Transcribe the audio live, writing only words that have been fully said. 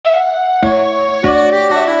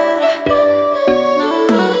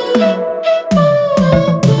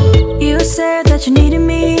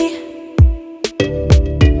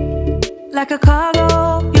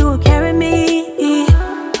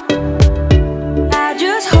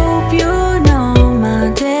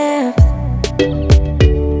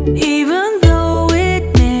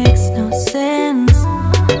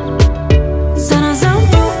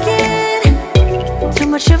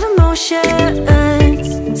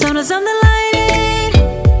as I'm the lighting,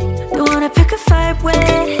 don't wanna pick a fight with.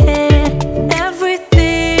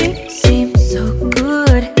 Everything seems so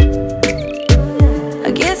good.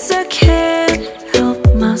 I guess I can't help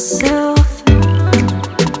myself.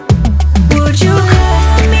 Would you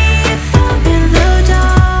call me if I'm in the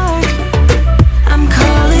dark? I'm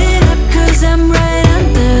calling up 'cause I'm right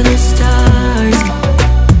under the stars.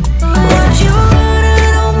 Would you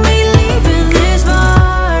run on me leaving this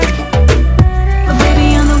mark? But baby,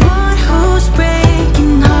 I'm the one who's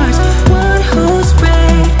breaking hearts, one who's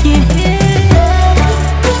breaking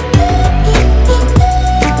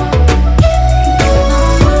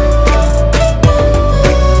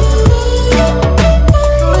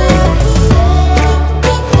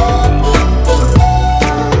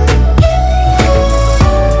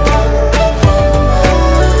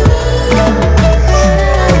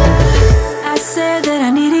I said that I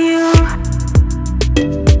needed you,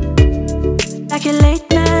 like a late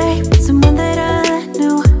night with someone that I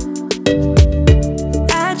knew.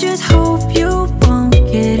 I just hope you won't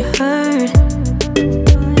get hurt.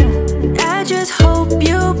 I just hope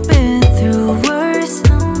you've been through worse.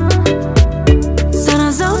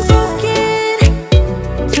 Sometimes I'm broken,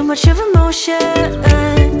 too much of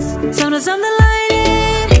emotions. Sometimes I'm the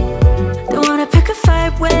lighting, don't wanna pick a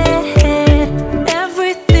fight with.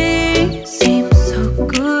 Everything seems so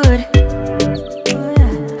good.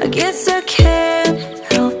 I guess I can't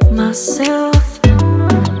help myself.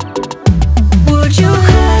 Would you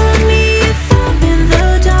call me if I'm in the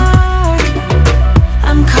dark?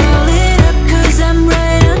 I'm calling up 'cause I'm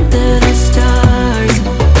right under the stars.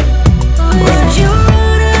 Would you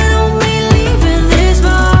run on me leaving this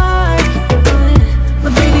mark?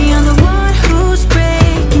 But baby, I'm the one who's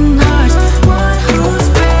breaking hearts, one who's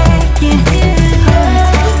breaking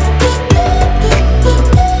hearts.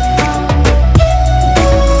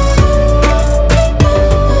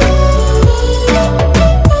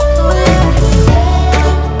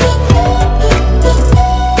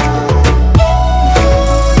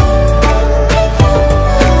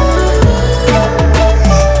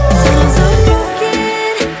 Sometimes I'm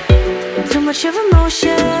broken, too much of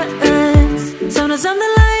emotions. Sometimes I'm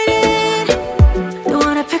the lighting, don't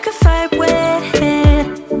wanna pick a fight with.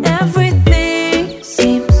 Everything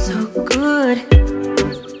seems so good.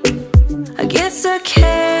 I guess I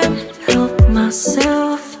can't help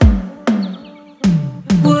myself.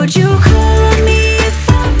 Would you call me if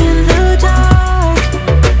I'm in the dark?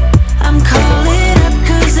 I'm calling up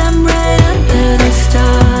 'cause I'm right under the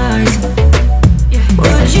stars.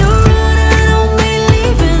 Would you run on me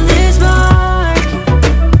leaving this mark?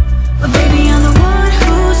 But baby, I'm the one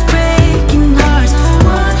who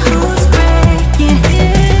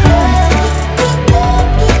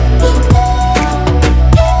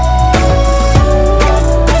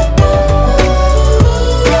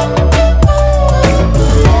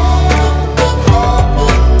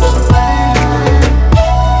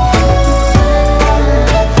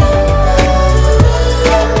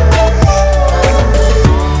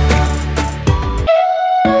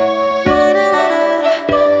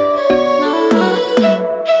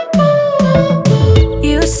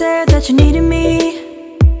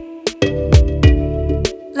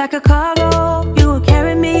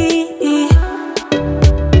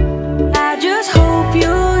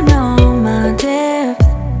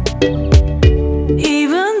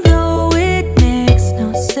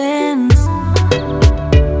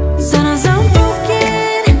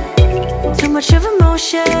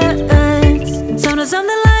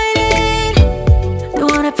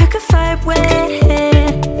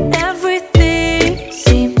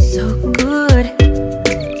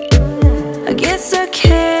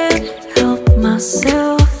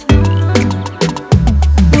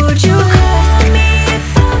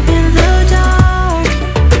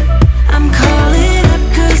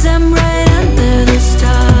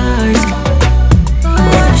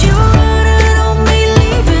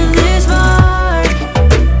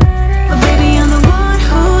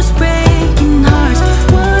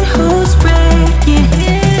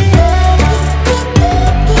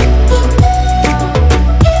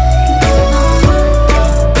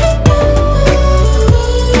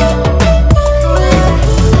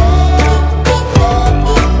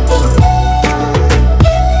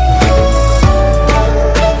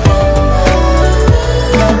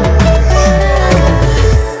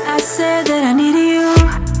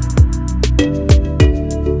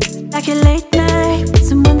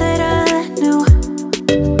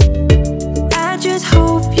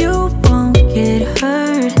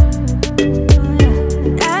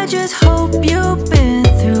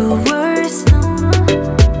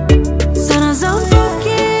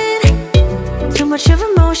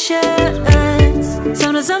emotions.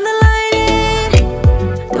 Sometimes I'm the lighting,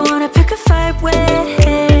 don't wanna pick a fight with.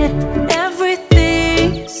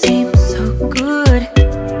 Everything seems so good.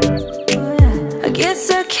 I guess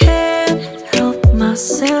I can't help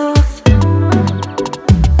myself.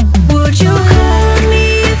 Would you call me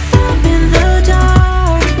if I'm in the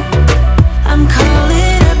dark? I'm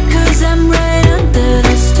calling up 'cause I'm right under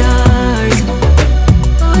the stars.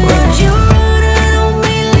 Would you run out on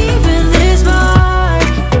me leaving this mark?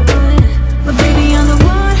 But baby, I'm the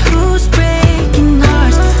one who's breaking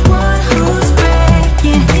hearts, one who's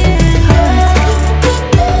breaking hearts.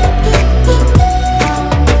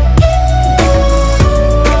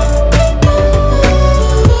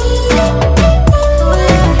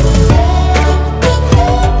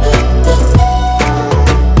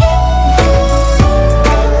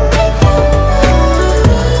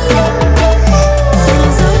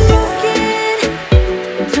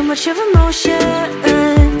 Too much of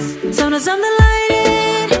emotions. Sometimes I'm the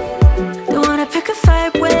lighting, don't wanna pick a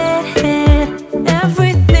fight with.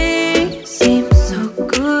 Everything seems so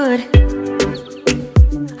good.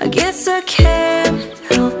 I guess I can't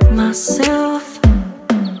help myself.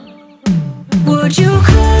 Would you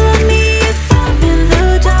call me if I'm in the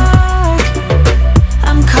dark?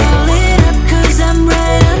 I'm calling up 'cause I'm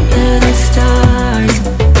right under the stars.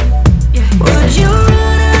 Would you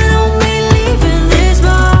run out on me leaving this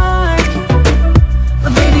mark?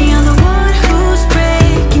 But baby, I'm the one who's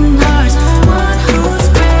breaking hearts, one who's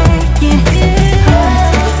breaking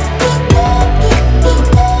hearts.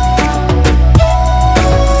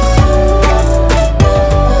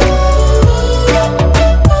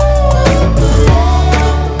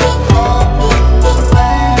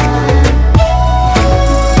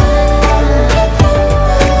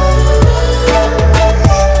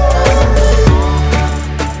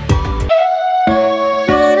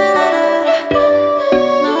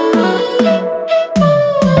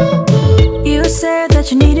 You said that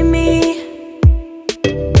you needed me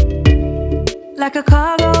like a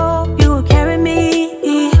cargo, you will carry me.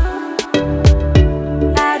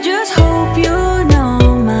 I just hope you know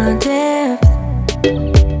my depth,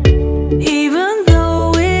 even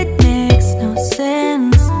though it makes no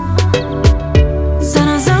sense.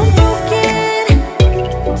 Sometimes I'm broken,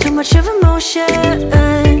 too much of emotions.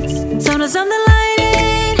 Sometimes I'm the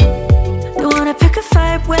lighting, don't wanna pick a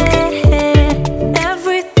fight with.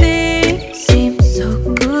 Everything seems so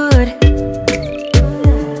good.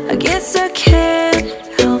 I guess I can't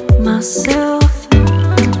help myself.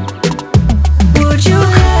 Would you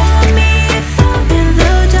call me if I'm in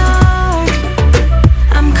the dark?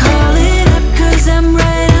 I'm calling up 'cause I'm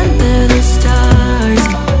right under the stars.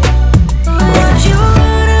 Would you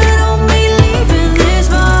run out on me leaving this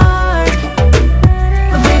mark?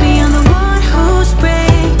 But baby, I'm the one who's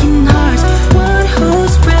breaking hearts, one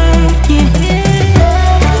who's breaking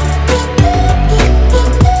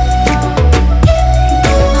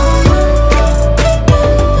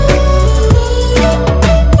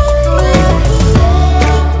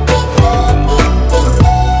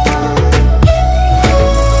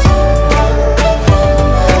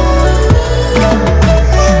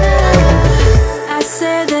I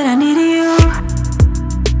said that I needed you,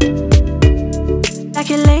 like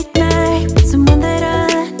a late night with someone that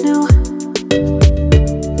I knew.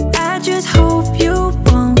 I just hope you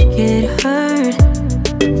won't get hurt.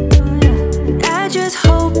 I just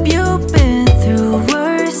hope you've been through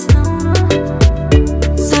worse.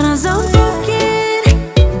 Sometimes I'm broken,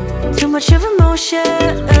 too much of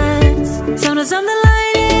emotions. Sometimes I'm the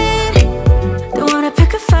lighting, don't wanna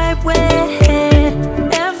pick a fight with.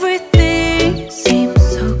 Everything seems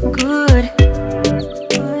so good.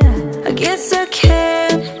 I guess I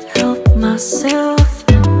can't help myself.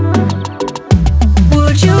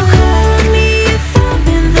 Would you call me if I'm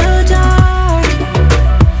in the dark?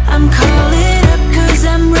 I'm calling up 'cause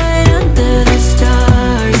I'm right under the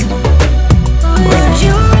stars. Would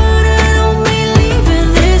you run out on me leaving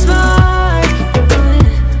this mark?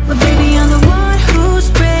 But baby, I'm the one who's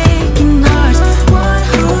breaking hearts, one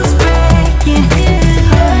who's breaking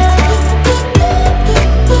hearts.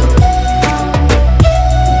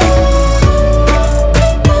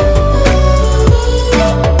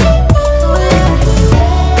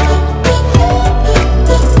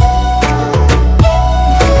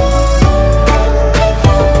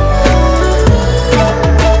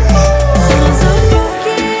 Sometimes I'm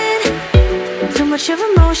broken, too much of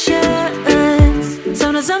emotions.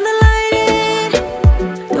 Sometimes I'm the lighting,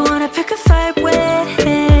 don't wanna pick a fight with.